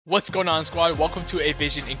What's going on, squad? Welcome to A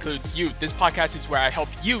Vision Includes You. This podcast is where I help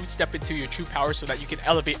you step into your true power so that you can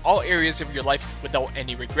elevate all areas of your life without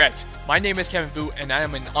any regrets. My name is Kevin Vu, and I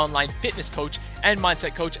am an online fitness coach and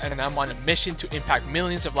mindset coach, and I'm on a mission to impact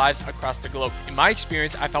millions of lives across the globe. In my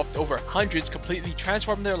experience, I've helped over hundreds completely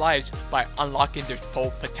transform their lives by unlocking their full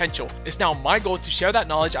potential. It's now my goal to share that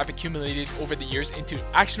knowledge I've accumulated over the years into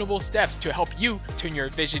actionable steps to help you turn your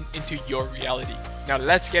vision into your reality. Now,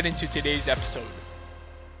 let's get into today's episode.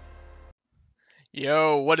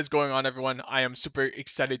 Yo, what is going on, everyone? I am super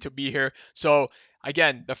excited to be here. So,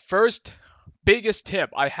 again, the first biggest tip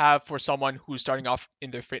I have for someone who's starting off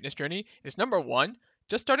in their fitness journey is number one,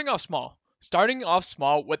 just starting off small. Starting off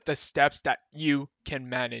small with the steps that you can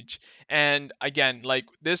manage. And again, like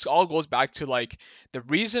this all goes back to like the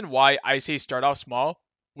reason why I say start off small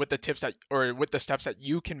with the tips that or with the steps that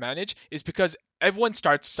you can manage is because everyone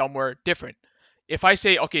starts somewhere different. If I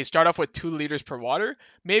say, okay, start off with 2 liters per water,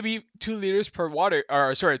 maybe 2 liters per water,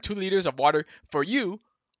 or sorry, 2 liters of water for you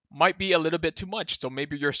might be a little bit too much. So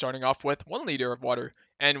maybe you're starting off with 1 liter of water,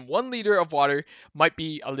 and 1 liter of water might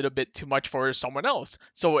be a little bit too much for someone else.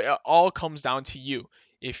 So it all comes down to you.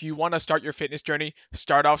 If you want to start your fitness journey,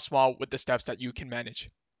 start off small with the steps that you can manage.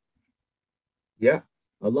 Yeah,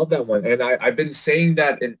 I love that one. And I've been saying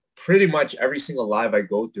that in pretty much every single live I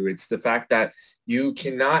go through. It's the fact that you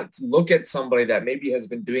cannot look at somebody that maybe has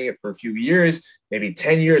been doing it for a few years, maybe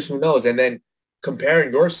 10 years, who knows, and then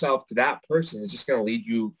comparing yourself to that person is just going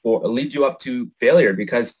to lead you up to failure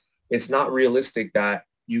because it's not realistic that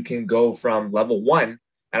you can go from level one.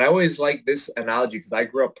 And I always like this analogy because I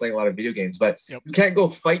grew up playing a lot of video games, but Yep. you can't go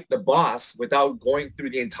fight the boss without going through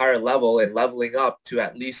the entire level and leveling up to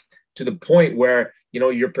at least to the point where,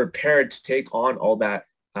 you're prepared to take on all that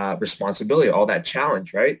responsibility, all that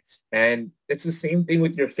challenge, right? And it's the same thing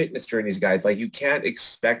with your fitness journeys, guys. Like you can't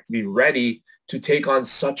expect to be ready to take on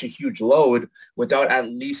such a huge load without at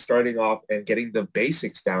least starting off and getting the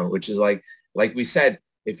basics down, which is like we said,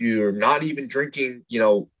 if you're not even drinking,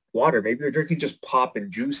 water, maybe you're drinking just pop and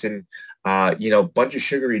juice and, bunch of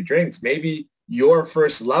sugary drinks. Maybe your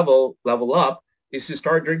first level up is to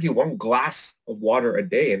start drinking 1 glass of water a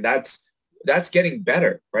day. And that's getting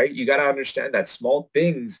better, right? You got to understand that small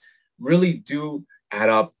things really do add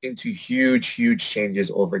up into huge, huge changes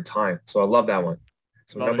over time. So I love that one.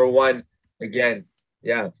 So Love it. number one, again,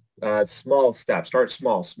 yeah, small steps. Start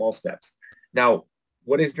small, small steps. Now,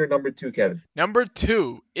 what is your number two, Kevin? Number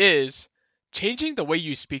two is changing the way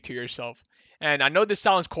you speak to yourself. And I know this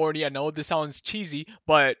sounds corny, I know this sounds cheesy,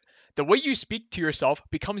 but the way you speak to yourself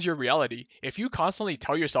becomes your reality. If you constantly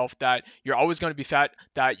tell yourself that you're always going to be fat,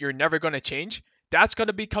 that you're never going to change, that's going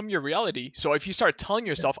to become your reality. So if you start telling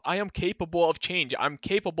yourself, I am capable of change, I'm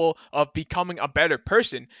capable of becoming a better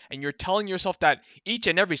person, and you're telling yourself that each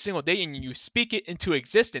and every single day and you speak it into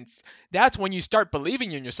existence, that's when you start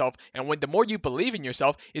believing in yourself. And when the more you believe in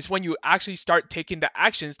yourself is when you actually start taking the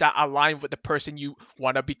actions that align with the person you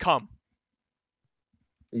want to become.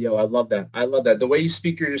 Yo, I love that. I love that. The way you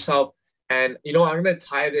speak to yourself. And, I'm going to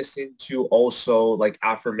tie this into also like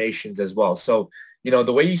affirmations as well. So,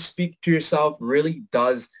 the way you speak to yourself really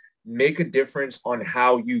does make a difference on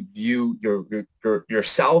how you view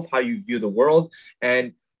yourself, how you view the world.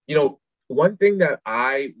 And, one thing that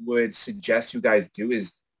I would suggest you guys do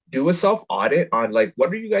is do a self audit on like, what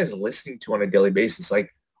are you guys listening to on a daily basis? Like,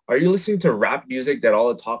 are you listening to rap music that all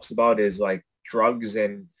it talks about is like drugs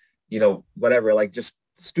and, whatever, like just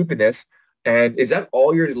stupidness. And is that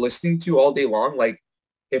all you're listening to all day long? Like,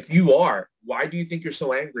 if you are, why do you think you're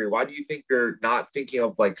so angry? Why do you think you're not thinking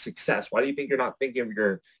of like success? Why do you think you're not thinking of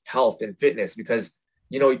your health and fitness? Because,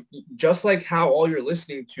 just like how all you're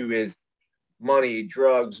listening to is money,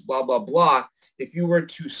 drugs, blah, blah, blah. If you were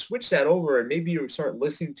to switch that over and maybe you start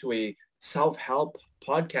listening to a self-help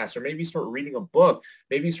podcast, or maybe you start reading a book,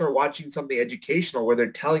 maybe you start watching something educational where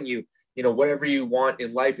they're telling you, whatever you want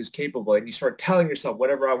in life is capable. And you start telling yourself,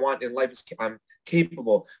 whatever I want in life is, I'm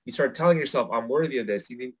capable. You start telling yourself, I'm worthy of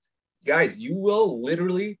this. Guys, you will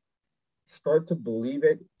literally start to believe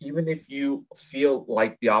it, even if you feel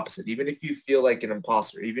like the opposite, even if you feel like an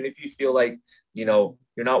imposter, even if you feel like, you're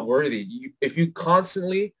not worthy. If you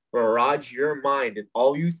constantly barrage your mind and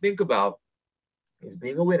all you think about is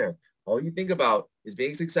being a winner, all you think about is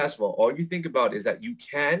being successful, all you think about is that you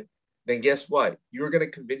can, then guess what? You're going to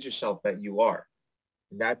convince yourself that you are.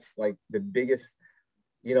 And that's like the biggest,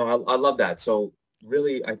 I love that. So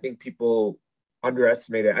really, I think people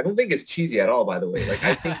underestimate it. I don't think it's cheesy at all, by the way. Like,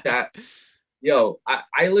 I think that,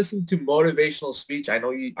 I listen to motivational speech. I know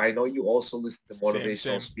you also listen to Same, motivational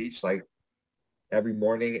same. speech like every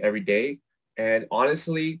morning, every day. And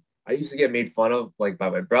honestly, I used to get made fun of like by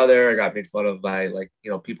my brother. I got made fun of by like,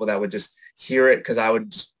 people that would just hear it because I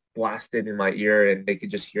would just blast it in my ear and they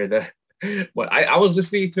could just hear the but I was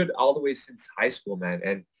listening to it all the way since high school, man.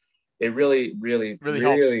 And it really, really, Really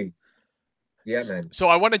helps. really, yeah, man. So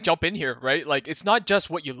I want to jump in here, right? Like it's not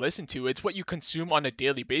just what you listen to, it's what you consume on a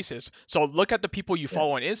daily basis. So look at the people you Yeah.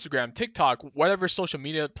 follow on Instagram, TikTok, whatever social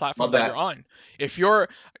media platform Love that you're that. on. If you're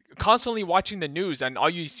constantly watching the news and all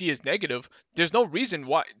you see is negative, there's no reason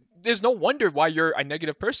why there's no wonder why you're a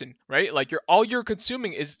negative person, right? Like you're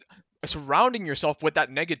consuming is surrounding yourself with that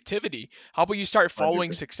negativity. How about you start following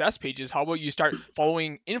 100%. success pages? How about you start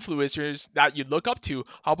following influencers that you look up to?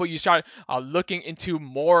 How about you start looking into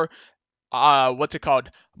more what's it called,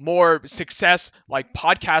 more success like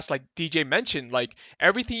podcasts like DJ mentioned, like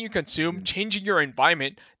everything you consume, Mhm. changing your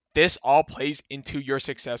environment, this all plays into your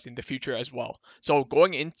success in the future as well. So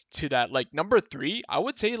going into that, like number 3, I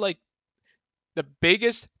would say like the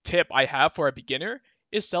biggest tip I have for a beginner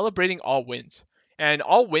is celebrating all wins. And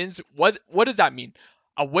all wins, what does that mean?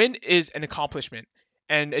 A win is an accomplishment,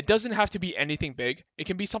 and it doesn't have to be anything big, it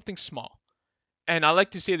can be something small. And I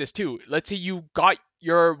like to say this too. Let's say you got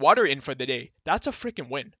your water in for the day. That's a freaking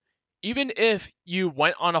win. Even if you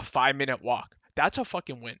went on a 5-minute walk, that's a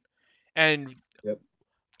fucking win. And Yep.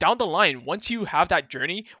 down the line, once you have that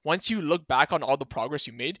journey, once you look back on all the progress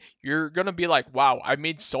you made, you're going to be like, wow, I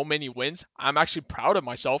made so many wins. I'm actually proud of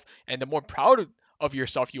myself. And the more proud of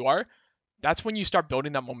yourself you are, that's when you start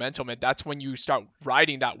building that momentum. And that's when you start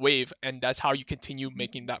riding that wave. And that's how you continue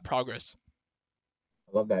making that progress.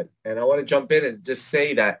 I love that. And I want to jump in and just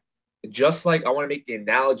say that just like I want to make the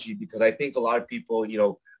analogy because I think a lot of people,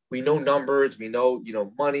 we know numbers, we know,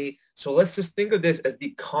 money. So let's just think of this as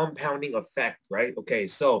the compounding effect, right? Okay,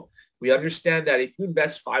 so we understand that if you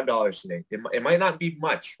invest $5 today, it might not be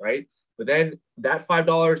much, right? But then that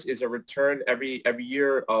 $5 is a return every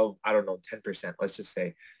year of, I don't know, 10%, let's just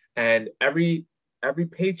say. And every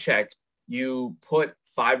paycheck you put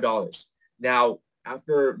 $5. Now,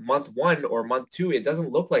 after month one or month two, it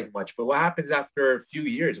doesn't look like much. But what happens after a few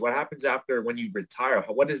years? What happens after when you retire?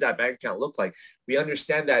 What does that bank account look like? We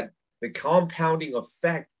understand that the compounding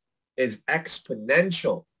effect is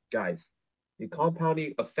exponential, guys. The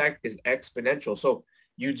compounding effect is exponential. So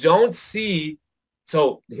you don't see.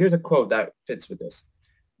 So here's a quote that fits with this.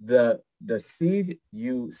 The seed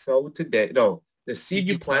you sow today, no, the seed Seed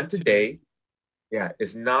you you plant plant today. today, yeah,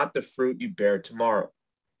 is not the fruit you bear tomorrow.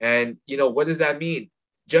 And what does that mean?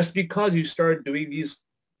 Just because you start doing these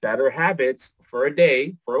better habits for a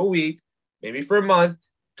day, for a week, maybe for a month,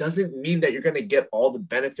 doesn't mean that you're going to get all the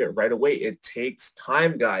benefit right away. It takes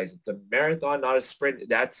time, guys. It's a marathon, not a sprint.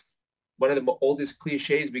 That's one of the oldest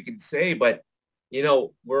cliches we can say, but we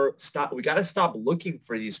got to stop looking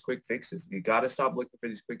for these quick fixes. We got to stop looking for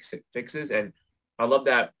these quick fixes. And I love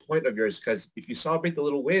that point of yours because if you celebrate the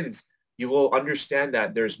little wins, you will understand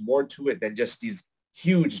that there's more to it than just these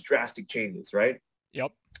huge drastic changes, right?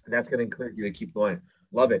 Yep. And that's going to encourage you to keep going.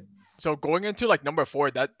 Love it. So going into like number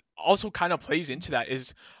 4, that also kind of plays into that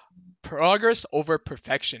is progress over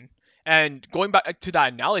perfection. And going back to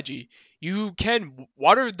that analogy, you can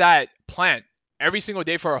water that plant every single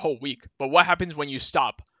day for a whole week. But what happens when you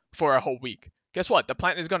stop for a whole week? Guess what? The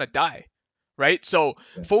plant is going to die, right? So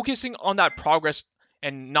Yeah. focusing on that progress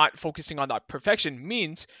and not focusing on that perfection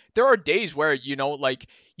means there are days where, like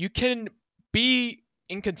you can be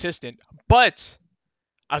inconsistent, but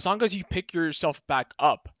as long as you pick yourself back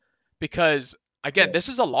up, because again, Yeah. this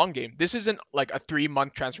is a long game. This isn't like a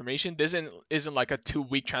 3-month transformation. This isn't like a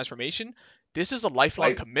 2-week transformation. This is a lifelong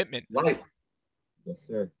Life. commitment. Life. Yes,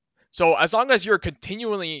 sir. So as long as you're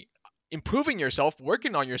continually improving yourself,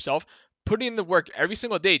 working on yourself, putting in the work every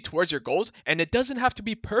single day towards your goals, and it doesn't have to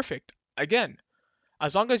be perfect. Again,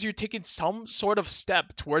 as long as you're taking some sort of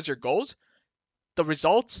step towards your goals, the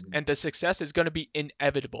results Mhm. and the success is going to be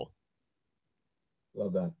inevitable.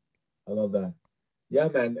 Love that. I love that. Yeah,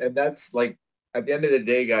 man. And that's like at the end of the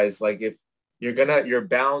day, guys, like if you're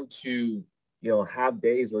bound to, have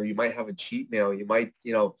days where you might have a cheat meal, you might,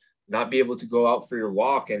 not be able to go out for your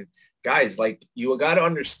walk. And guys, like you got to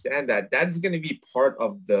understand that that's going to be part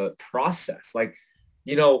of the process. Like,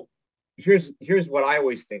 you know, here's what I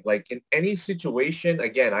always think. Like in any situation,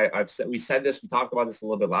 again, we said this, we talked about this a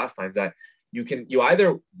little bit last time, that you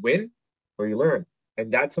either win or you learn.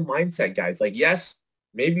 And that's a mindset, guys. Like, yes,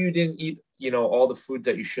 maybe you didn't eat, all the foods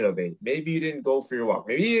that you should have ate. Maybe you didn't go for your walk.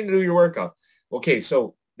 Maybe you didn't do your workout. Okay,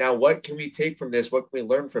 so now what can we take from this? What can we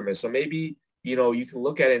learn from it? So maybe, you can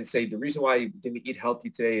look at it and say, the reason why I didn't eat healthy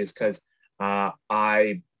today is because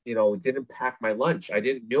I, didn't pack my lunch. I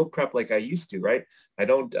didn't meal prep like I used to, right? I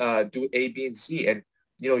don't do A, B, and C. And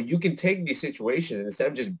you can take these situations and instead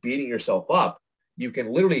of just beating yourself up, you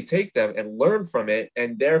can literally take them and learn from it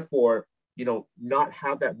and therefore, not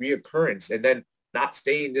have that reoccurrence and then not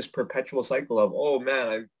stay in this perpetual cycle of, oh man,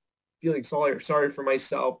 I'm feeling sorry for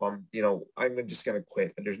myself. I'm just going to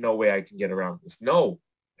quit. And there's no way I can get around this. No,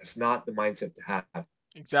 that's not the mindset to have. Love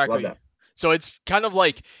Exactly. that. So it's kind of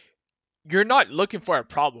like you're not looking for a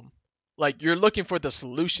problem. Like you're looking for the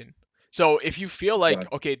solution. So if you feel like,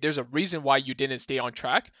 Exactly. okay, there's a reason why you didn't stay on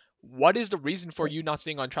track, what is the reason for you not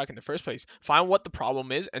staying on track in the first place? Find what the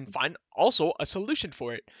problem is and find also a solution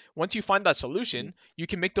for it. Once you find that solution, you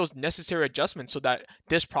can make those necessary adjustments so that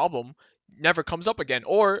this problem never comes up again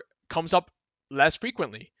or comes up less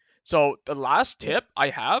frequently. So the last Yeah. tip I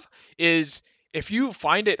have is if you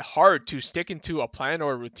find it hard to stick into a plan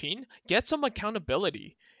or a routine, get some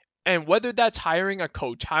accountability. And whether that's hiring a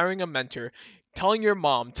coach, hiring a mentor, telling your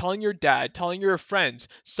mom, telling your dad, telling your friends,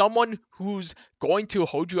 someone who's going to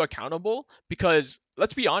hold you accountable, because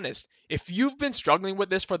let's be honest, if you've been struggling with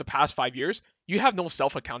this for the past 5 years, you have no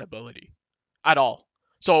self accountability at all.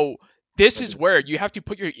 So this is where you have to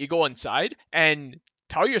put your ego inside and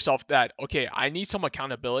tell yourself that, okay, I need some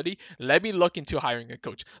accountability. Let me look into hiring a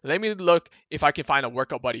coach. Let me look if I can find a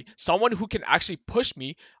workout buddy, someone who can actually push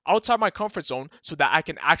me outside my comfort zone so that I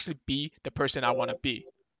can actually be the person I want to be.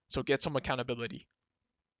 So get some accountability.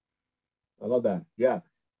 I love that. Yeah.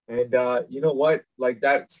 And you know what? Like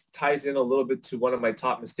that ties in a little bit to one of my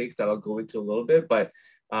top mistakes that I'll go into a little bit. But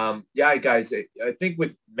yeah, guys, I think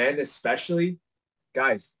with men especially,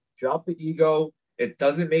 guys, drop the ego. It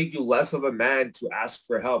doesn't make you less of a man to ask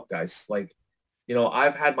for help, guys. Like,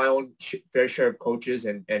 I've had my own fair share of coaches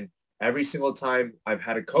and every single time I've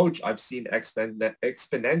had a coach, I've seen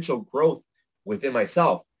exponential growth within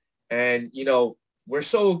myself. And, we're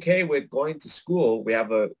so okay with going to school. We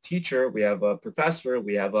have a teacher, we have a professor,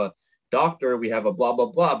 we have a doctor, we have a blah, blah,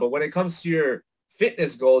 blah. But when it comes to your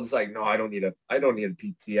fitness goals, it's like, no, I don't need a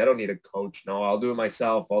PT. I don't need a coach. No, I'll do it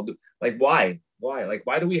myself. Like, why? Why? Like,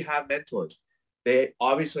 why do we have mentors? They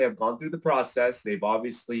obviously have gone through the process. They've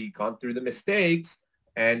obviously gone through the mistakes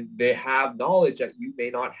and they have knowledge that you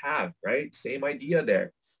may not have, right? Same idea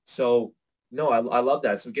there. So no, I love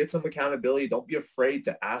that. So get some accountability. Don't be afraid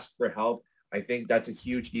to ask for help. I think that's a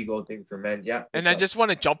huge ego thing for men. Yeah, And what's I up? just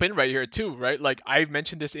want to jump in right here too, right? Like I've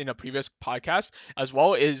mentioned this in a previous podcast as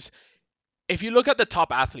well, is if you look at the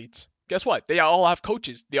top athletes, guess what? They all have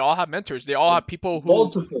coaches, they all have mentors, they all have people who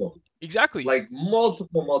Multiple, exactly, like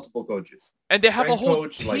multiple coaches. and they have a Strength whole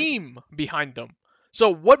coach, like, team behind them. So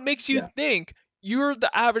what makes you yeah. think you're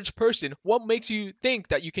the average person? What makes you think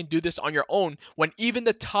that you can do this on your own when even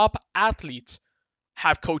the top athletes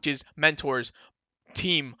have coaches, mentors,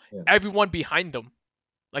 team, Yeah. everyone behind them?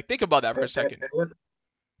 Like think about that for a And, and, second. and, let,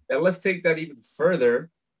 and let's take that even further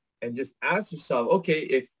and just ask yourself, okay,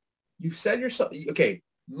 if you've said yourself, okay,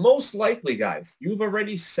 most likely, guys, you've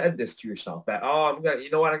already said this to yourself that, oh, you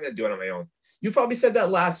know what, I'm going to do it on my own. You probably said that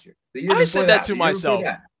last year, the year I before said that that, to the year before myself.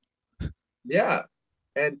 that. Yeah.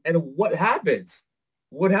 And what happens?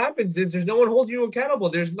 What happens is there's no one holding you accountable.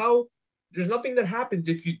 There's nothing that happens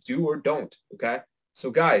if you do or don't. Okay. So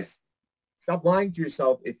guys, stop lying to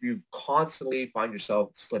yourself if you constantly find yourself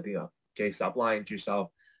slipping up. Okay. Stop lying to yourself.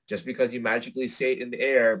 Just because you magically say it in the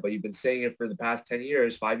air, but you've been saying it for the past 10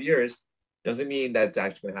 years, 5 years, doesn't mean that it's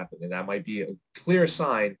actually going to happen. And that might be a clear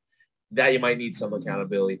sign that you might need some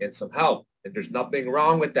accountability and some help. And there's nothing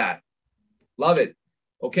wrong with that. Love it.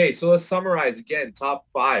 Okay, so let's summarize again. Top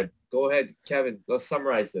five. Go ahead, Kevin. Let's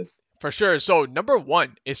summarize this. For sure. So, number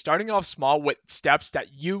one is starting off small with steps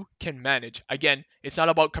that you can manage. Again, it's not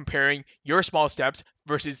about comparing your small steps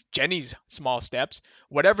versus Jenny's small steps.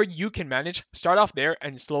 Whatever you can manage, start off there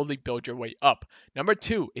and slowly build your way up. Number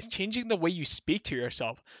two is changing the way you speak to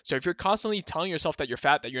yourself. So, if you're constantly telling yourself that you're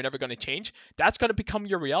fat, that you're never going to change, that's going to become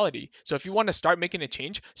your reality. So, if you want to start making a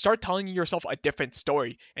change, start telling yourself a different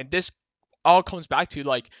story. And this all comes back to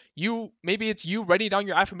like you, maybe it's you writing down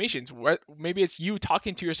your affirmations, maybe it's you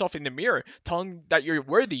talking to yourself in the mirror telling that you're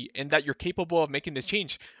worthy and that you're capable of making this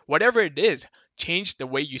change. Whatever it is, change the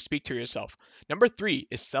way you speak to yourself. Number three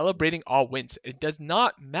is celebrating all wins. It does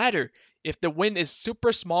not matter if the win is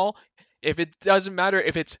super small, if it doesn't matter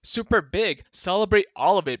if it's super big, celebrate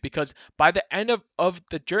all of it, because by the end of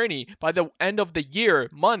the journey, by the end of the year,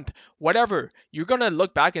 month, whatever, you're going to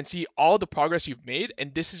look back and see all the progress you've made,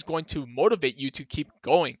 and this is going to motivate you to keep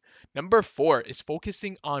going. Number four is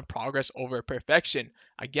focusing on progress over perfection.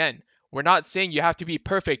 Again, we're not saying you have to be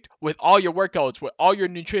perfect with all your workouts, with all your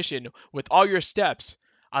nutrition, with all your steps.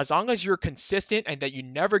 As long as you're consistent and that you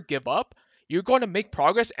never give up, you're going to make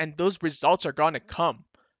progress and those results are going to come.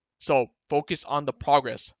 So focus on the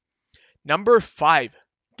progress. Number five,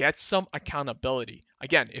 get some accountability.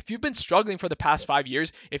 Again, if you've been struggling for the past 5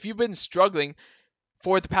 years, if you've been struggling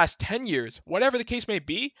for the past 10 years, whatever the case may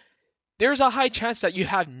be, there's a high chance that you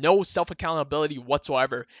have no self accountability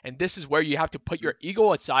whatsoever. And this is where you have to put your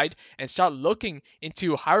ego aside and start looking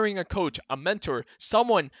into hiring a coach, a mentor,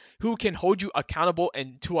 someone who can hold you accountable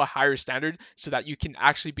and to a higher standard so that you can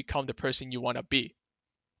actually become the person you want to be.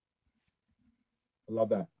 I love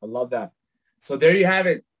that. I love that. So there you have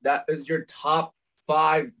it. That is your top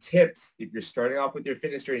 5 tips if you're starting off with your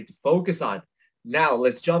fitness journey to focus on. Now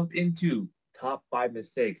let's jump into top 5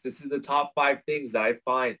 mistakes. This is the top 5 things that I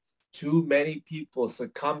find too many people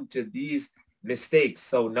succumb to these mistakes.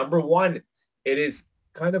 So number 1, it is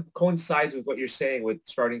kind of coincides with what you're saying with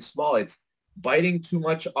starting small. It's biting too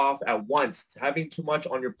much off at once, having too much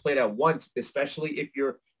on your plate at once, especially if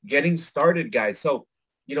you're getting started, guys. So,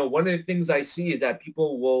 one of the things I see is that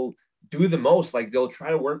people will do the most. Like they'll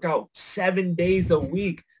try to work out 7 days a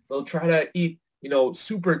week. They'll try to eat,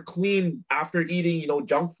 super clean after eating,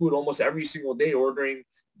 junk food almost every single day, ordering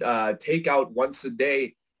takeout once a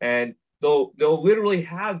day. And they'll literally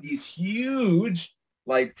have these huge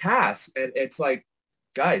like tasks. And it's like,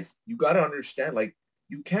 guys, you got to understand, like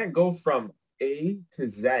you can't go from A to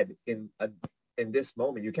Z in this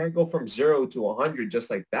moment. You can't go from 0 to 100 just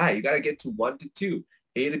like that. You got to get to 1 to 2,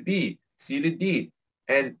 A to B, C to D.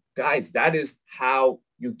 And guys, that is how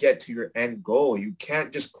you get to your end goal. You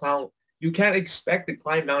can't just you can't expect to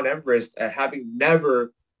climb Mount Everest having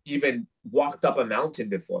never even walked up a mountain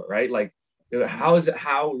before, right? Like,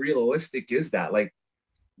 how realistic is that? Like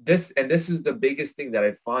this is the biggest thing that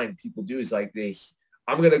I find people do is like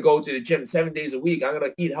I'm going to go to the gym 7 days a week. I'm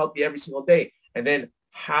going to eat healthy every single day. And then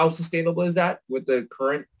how sustainable is that with the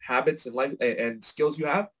current habits and life and skills you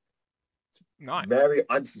have? Not. Very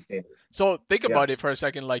unsustainable. So think about it for a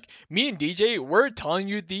second. Like me and DJ, we're telling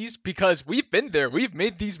you these because we've been there. We've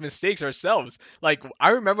made these mistakes ourselves. Like I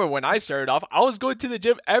remember when I started off, I was going to the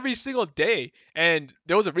gym every single day. And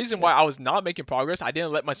there was a reason why I was not making progress. I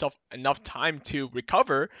didn't let myself enough time to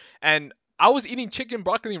recover. And I was eating chicken,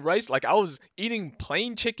 broccoli, and rice. Like I was eating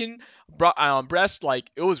plain chicken, breast.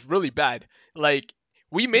 Like it was really bad. Like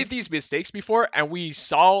we made these mistakes before and we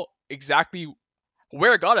saw exactly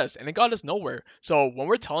where it got us, and it got us nowhere. So when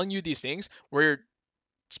we're telling you these things, we're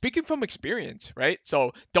speaking from experience, right?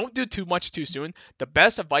 So don't do too much too soon. The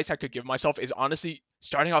best advice I could give myself is honestly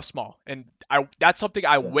starting off small, and that's something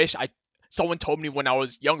I wish someone told me when I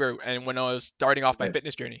was younger and when I was starting off my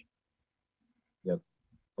fitness journey. Yep,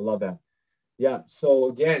 I love that. Yeah. So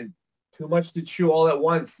again, too much to chew all at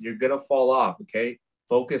once, you're gonna fall off. Okay,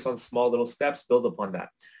 focus on small little steps. Build upon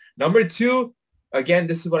that. Number 2. Again,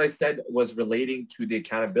 this is what I said was relating to the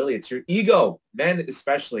accountability. It's your ego. Men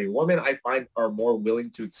especially. Women, I find, are more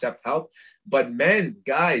willing to accept help. But men,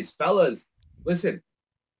 guys, fellas, listen,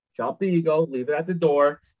 drop the ego, leave it at the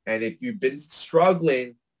door. And if you've been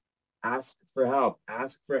struggling, ask for help.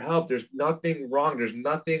 Ask for help. There's nothing wrong. There's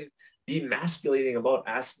nothing demasculating about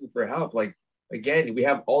asking for help. Like, again, we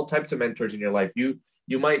have all types of mentors in your life. You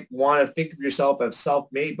might want to think of yourself as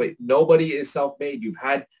self-made, but nobody is self-made. You've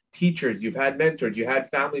had teachers, you've had mentors, you had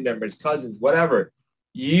family members, cousins, whatever.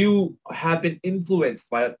 You have been influenced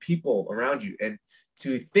by people around you. And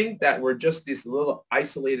to think that we're just this little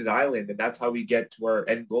isolated island and that's how we get to our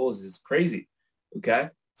end goals is crazy. Okay?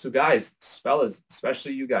 So guys, fellas,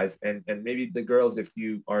 especially you guys, and maybe the girls if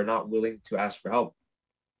you are not willing to ask for help.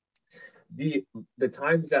 The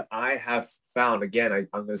times that I have found, again, I'm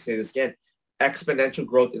going to say this again, exponential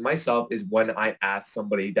growth in myself is when I asked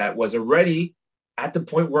somebody that was already at the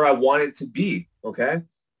point where I wanted to be. Okay.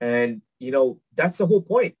 And that's the whole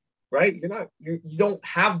point, right? You don't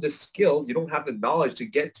have the skills. You don't have the knowledge to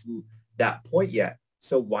get to that point yet.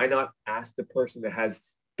 So why not ask the person that has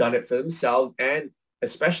done it for themselves, and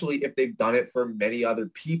especially if they've done it for many other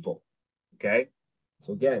people. Okay.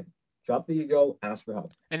 So again, drop the ego, ask for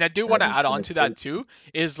help. And I do want to add on to that too,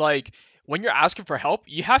 is like when you're asking for help,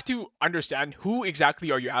 you have to understand who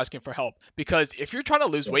exactly are you asking for help. Because if you're trying to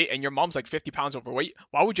lose weight and your mom's like 50 pounds overweight,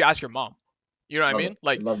 why would you ask your mom? You know what I mean?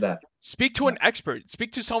 Like, love that. Speak to an expert.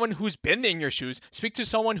 Speak to someone who's been in your shoes. Speak to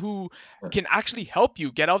someone who can actually help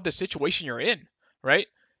you get out of the situation you're in, right?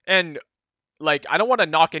 And like I don't want to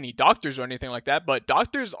knock any doctors or anything like that, but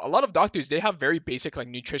a lot of doctors, they have very basic like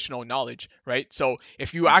nutritional knowledge, right? So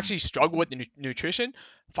if you actually struggle with the nutrition,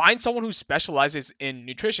 find someone who specializes in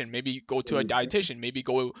nutrition. Maybe go to a dietitian, maybe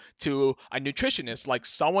go to a nutritionist, like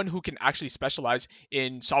someone who can actually specialize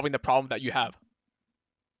in solving the problem that you have.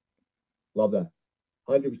 Love that.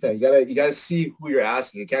 100%. You gotta see who you're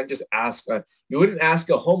asking. You can't just ask. You wouldn't ask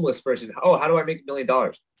a homeless person, "Oh, how do I make $1 million?"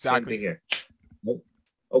 Exactly. Same thing here.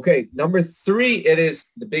 Okay, number three, it is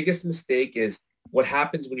the biggest mistake is what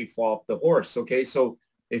happens when you fall off the horse. Okay, so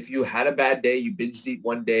if you had a bad day, you binge eat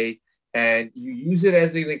one day, and you use it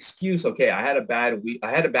as an excuse. Okay, I had a bad week,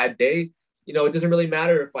 I had a bad day. It doesn't really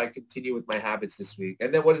matter if I continue with my habits this week.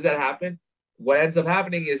 And then what does that happen? What ends up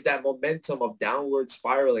happening is that momentum of downward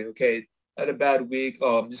spiraling. Okay, I had a bad week.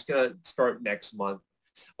 Oh, I'm just gonna start next month.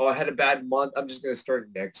 Oh, I had a bad month. I'm just gonna start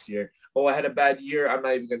next year. Oh, I had a bad year. I'm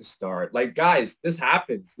not even going to start. Like, guys, this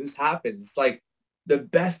happens. This happens. It's like the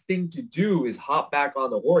best thing to do is hop back on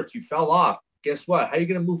the horse. You fell off. Guess what? How are you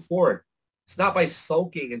going to move forward? It's not by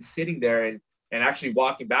sulking and sitting there and actually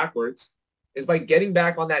walking backwards. It's by getting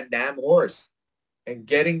back on that damn horse and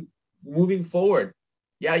moving forward.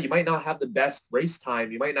 Yeah, you might not have the best race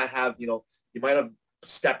time. You might not have, you might have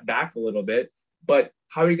stepped back a little bit, but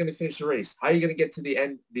how are you going to finish the race? How are you going to get to the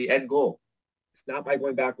end goal? It's not by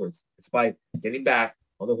going backwards. It's by getting back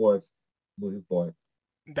on the horse, moving forward.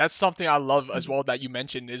 That's something I love as well that you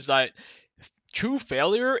mentioned is that true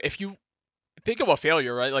failure, if you think of a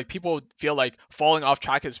failure, right? Like people feel like falling off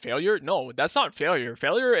track is failure. No, that's not failure.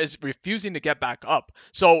 Failure is refusing to get back up.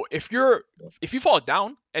 So if you fall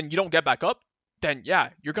down and you don't get back up, then yeah,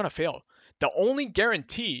 you're gonna fail. The only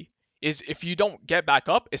guarantee is if you don't get back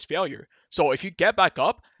up is failure. So if you get back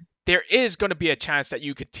up, there is going to be a chance that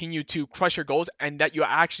you continue to crush your goals and that you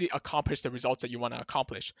actually accomplish the results that you want to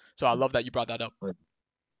accomplish. So I love that you brought that up.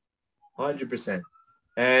 100%.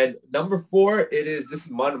 And number four, this is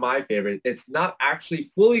one of my favorite. It's not actually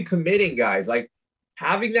fully committing, guys. Like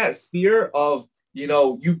having that fear of,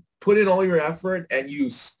 you put in all your effort and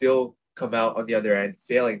you still come out on the other end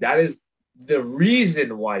failing. That is the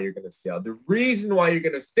reason why you're going to fail. The reason why you're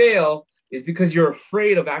going to fail is because you're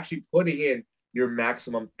afraid of actually putting in your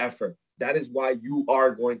maximum effort. That is why you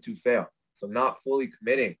are going to fail. So not fully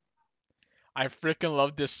committing. I freaking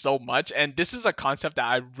love this so much. And this is a concept that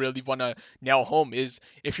I really want to nail home is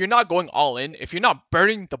if you're not going all in, if you're not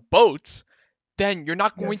burning the boats, then you're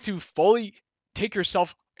not going to Yes. fully take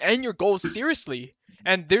yourself and your goals seriously.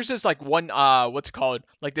 And there's this like one what's it called?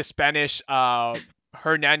 Like the Spanish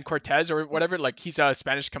Hernan Cortez or whatever, like he's a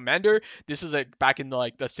Spanish commander. This is like back in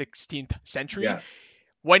the 16th century Yeah.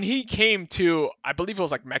 when he came to, I believe it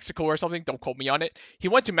was like Mexico or something, don't quote me on it. He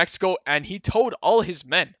went to Mexico and he told all his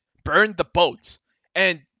men, burn the boats.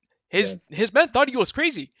 And his Yes. his men thought he was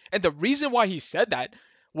crazy. And the reason why he said that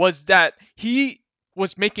was that he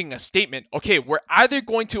was making a statement. Okay, we're either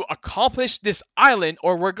going to accomplish this island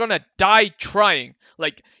or we're going to die trying.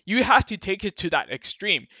 Like you have to take it to that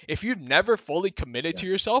extreme. If you never fully committed Yeah. to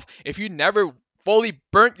yourself, if you never fully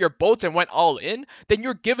burnt your boats and went all in, then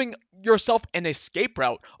you're giving yourself an escape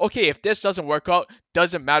route. Okay, if this doesn't work out,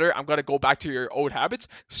 doesn't matter. I'm going to go back to your old habits.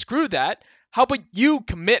 Screw that. How about you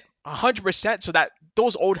commit 100% so that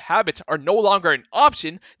those old habits are no longer an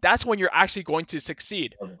option? That's when you're actually going to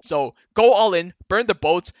succeed. Okay. So go all in, burn the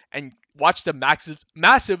boats, and watch the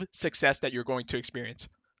massive success that you're going to experience.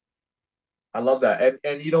 I love that.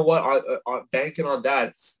 And you know what? Banking on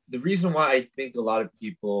that, the reason why I think a lot of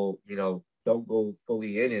people, don't go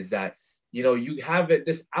fully in is that, you have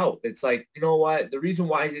this out. It's like, you know what? The reason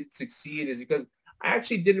why I didn't succeed is because I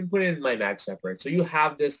actually didn't put in my max effort. So you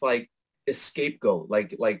have this like this scapegoat,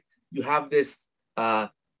 like you have this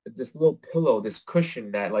little pillow, this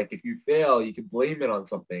cushion that like if you fail, you can blame it on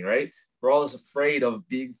something, right? We're always afraid of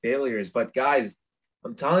being failures. But guys,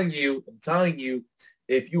 I'm telling you,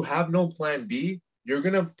 if you have no plan B, you're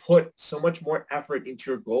going to put so much more effort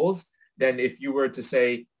into your goals than if you were to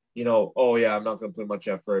say, oh yeah, I'm not going to put much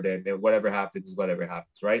effort in and whatever happens,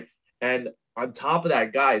 right? And on top of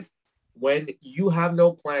that, guys, when you have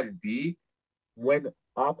no plan B, when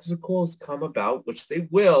obstacles come about, which they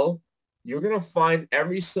will, you're going to find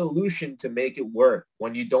every solution to make it work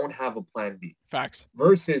when you don't have a plan B. Facts.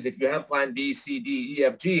 Versus if you have plan B, C, D, E,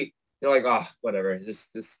 F, G, you're like, oh, whatever.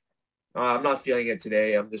 I'm not feeling it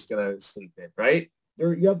today. I'm just gonna sleep in, right?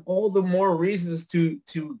 You have all the more reasons to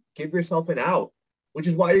give yourself an out, which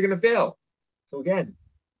is why you're gonna fail. So again,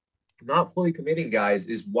 not fully committing, guys,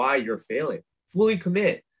 is why you're failing. Fully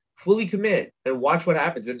commit, and watch what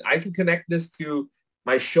happens. And I can connect this to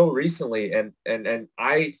my show recently, and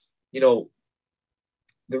I, you know,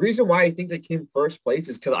 the reason why I think I came first place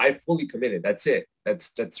is because I fully committed. That's it.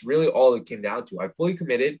 That's really all it came down to. I fully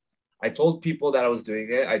committed. I told people that I was doing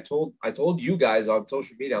it. I told you guys on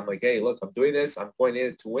social media. I'm like, hey, look, I'm doing this. I'm going in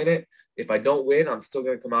it to win it. If I don't win, I'm still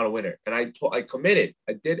gonna come out a winner. And I committed.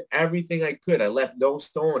 I did everything I could. I left no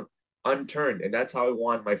stone unturned, and that's how I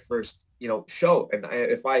won my first show. And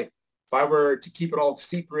if I were to keep it all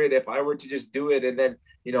secret, if I were to just do it and then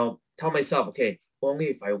tell myself, okay, only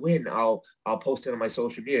if I win, I'll post it on my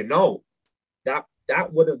social media. No,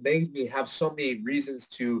 that would have made me have so many reasons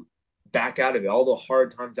to back out of it, all the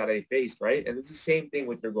hard times that I faced, right? And it's the same thing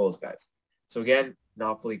with your goals, guys. So again,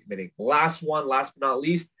 not fully committing. Last one, last but not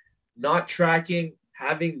least, not tracking,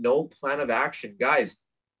 having no plan of action. Guys,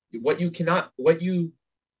 what you cannot, what you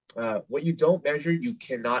don't measure, you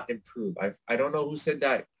cannot improve. I don't know who said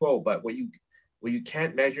that quote, but what you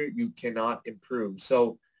can't measure, you cannot improve.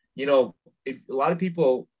 So, if a lot of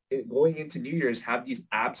people going into New Year's have these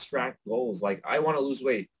abstract goals, like I want to lose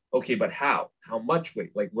weight. Okay, but how? How much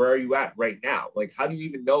weight? Like, where are you at right now? Like, how do you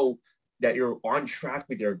even know that you're on track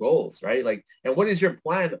with your goals, right? Like, and what is your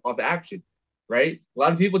plan of action, right? A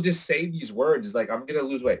lot of people just say these words like, I'm going to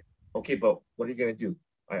lose weight. Okay, but what are you going to do?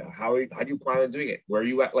 How do you plan on doing it? Where are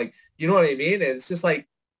you at? Like, you know what I mean? And it's just like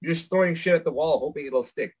you're just throwing shit at the wall, hoping it'll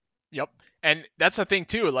stick. Yep. And that's the thing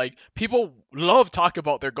too. Like people love talk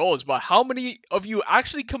about their goals, but how many of you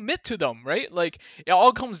actually commit to them, right? Like it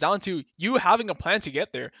all comes down to you having a plan to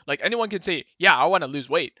get there. Like anyone can say, "Yeah, I want to lose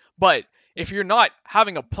weight." But if you're not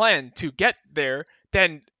having a plan to get there,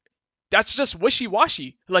 then that's just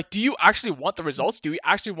wishy-washy. Like do you actually want the results? Do you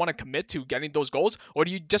actually want to commit to getting those goals, or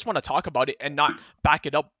do you just want to talk about it and not back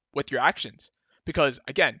it up with your actions? Because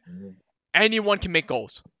again, anyone can make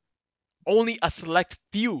goals. Only a select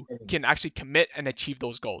few can actually commit and achieve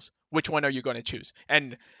those goals. Which one are you going to choose?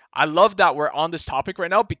 And I love that we're on this topic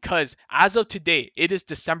right now because as of today, it is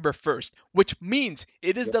December 1st, which means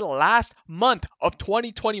it is the last month of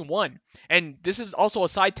 2021. And this is also a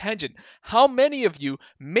side tangent. How many of you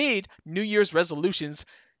made New Year's resolutions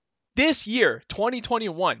this year,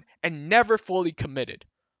 2021, and never fully committed?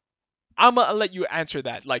 I'm going to let you answer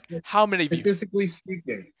that. Like, how many of you?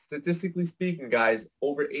 Statistically speaking, guys,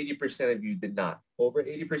 over 80% of you did not. Over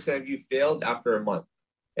 80% of you failed after a month.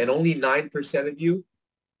 And only 9% of you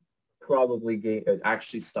probably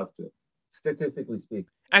actually stuck to it. Statistically speaking.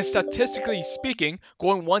 And statistically speaking,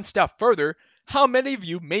 going one step further, how many of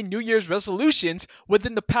you made New Year's resolutions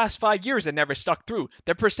within the past 5 years and never stuck through?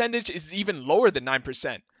 The percentage is even lower than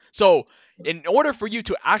 9%. So, in order for you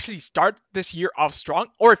to actually start this year off strong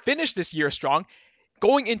or finish this year strong,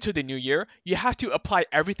 going into the new year, you have to apply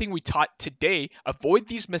everything we taught today, avoid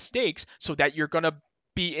these mistakes so that you're going to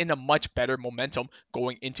be in a much better momentum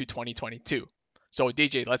going into 2022. So,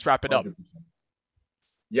 DJ, let's wrap it up. 100%.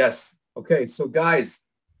 Yes. Okay. So guys,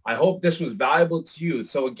 I hope this was valuable to you.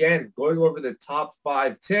 So again, going over the top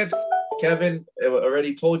 5 tips, Kevin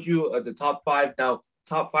already told you the top 5. Now,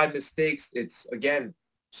 top 5 mistakes. It's again,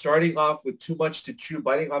 starting off with too much to chew,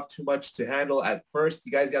 biting off too much to handle at first.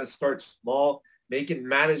 You guys got to start small, make it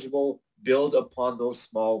manageable, build upon those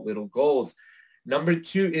small little goals. Number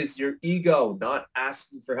 2 is your ego, not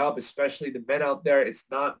asking for help, especially the men out there. It's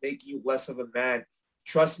not making you less of a man.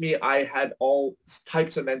 Trust me, I had all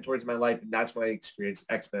types of mentors in my life, and that's when I experienced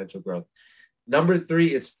exponential growth. Number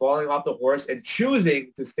 3 is falling off the horse and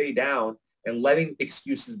choosing to stay down and letting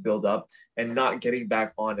excuses build up and not getting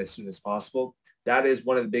back on as soon as possible. That is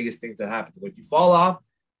one of the biggest things that happens. If you fall off,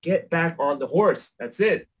 get back on the horse. That's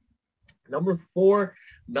it. Number 4,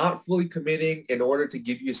 not fully committing in order to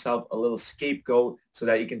give yourself a little scapegoat so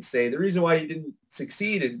that you can say the reason why you didn't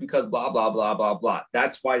succeed is because blah, blah, blah, blah, blah.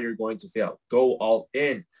 That's why you're going to fail. Go all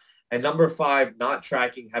in. And number 5, not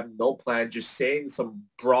tracking, having no plan, just saying some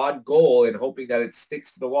broad goal and hoping that it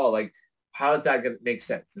sticks to the wall. Like, how is that going to make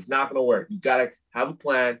sense? It's not going to work. You got to have a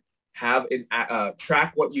plan,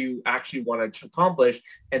 track what you actually want to accomplish.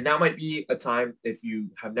 And that might be a time if you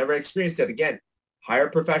have never experienced it. Again, hire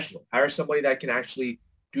a professional, hire somebody that can actually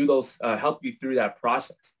do those, help you through that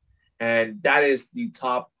process. And that is the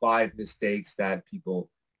top 5 mistakes that people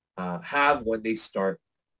have when they start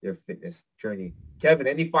their fitness journey. Kevin,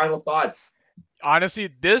 any final thoughts? Honestly,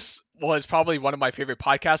 this was probably one of my favorite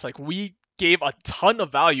podcasts. Like we gave a ton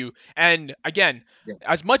of value. And again, Yeah.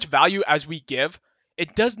 as much value as we give,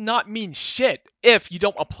 it does not mean shit if you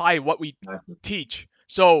don't apply what we Exactly. teach.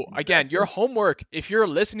 So again, your Exactly. homework, if you're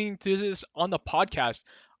listening to this on the podcast,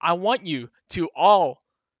 I want you to all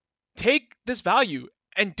take this value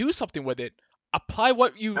and do something with it. Apply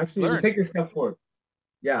what you Actually, let's learned. take a step forward.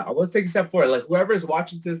 Yeah, I want to take a step forward. Like whoever is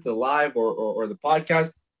watching this, the live or the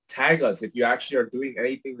podcast, tag us if you actually are doing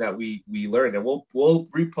anything that we learned, and we'll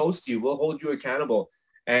repost you. We'll hold you accountable.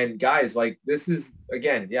 And guys, like this is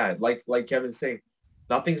again, yeah, like Kevin's saying,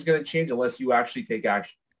 nothing's gonna change unless you actually take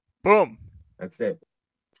action. Boom. That's it.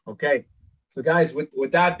 Okay. So guys,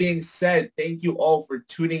 with that being said, thank you all for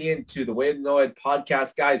tuning in to the Way to Know It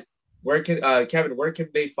podcast. Guys, where can Kevin, where can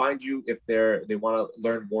they find you if they want to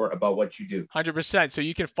learn more about what you do? 100%. So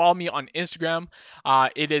you can follow me on Instagram.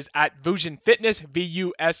 It is at Vusion Fitness,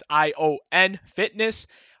 Vusion Fitness.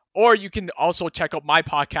 Or you can also check out my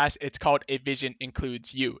podcast. It's called A Vision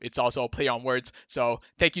Includes You. It's also a play on words. So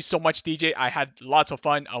thank you so much, DJ. I had lots of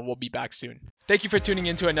fun, and we'll be back soon. Thank you for tuning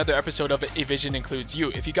into another episode of A Vision Includes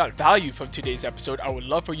You. If you got value from today's episode, I would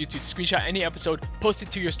love for you to screenshot any episode, post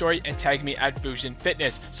it to your story, and tag me at Vision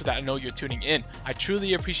Fitness so that I know you're tuning in. I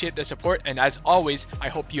truly appreciate the support, and as always, I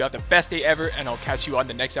hope you have the best day ever, and I'll catch you on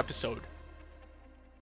the next episode.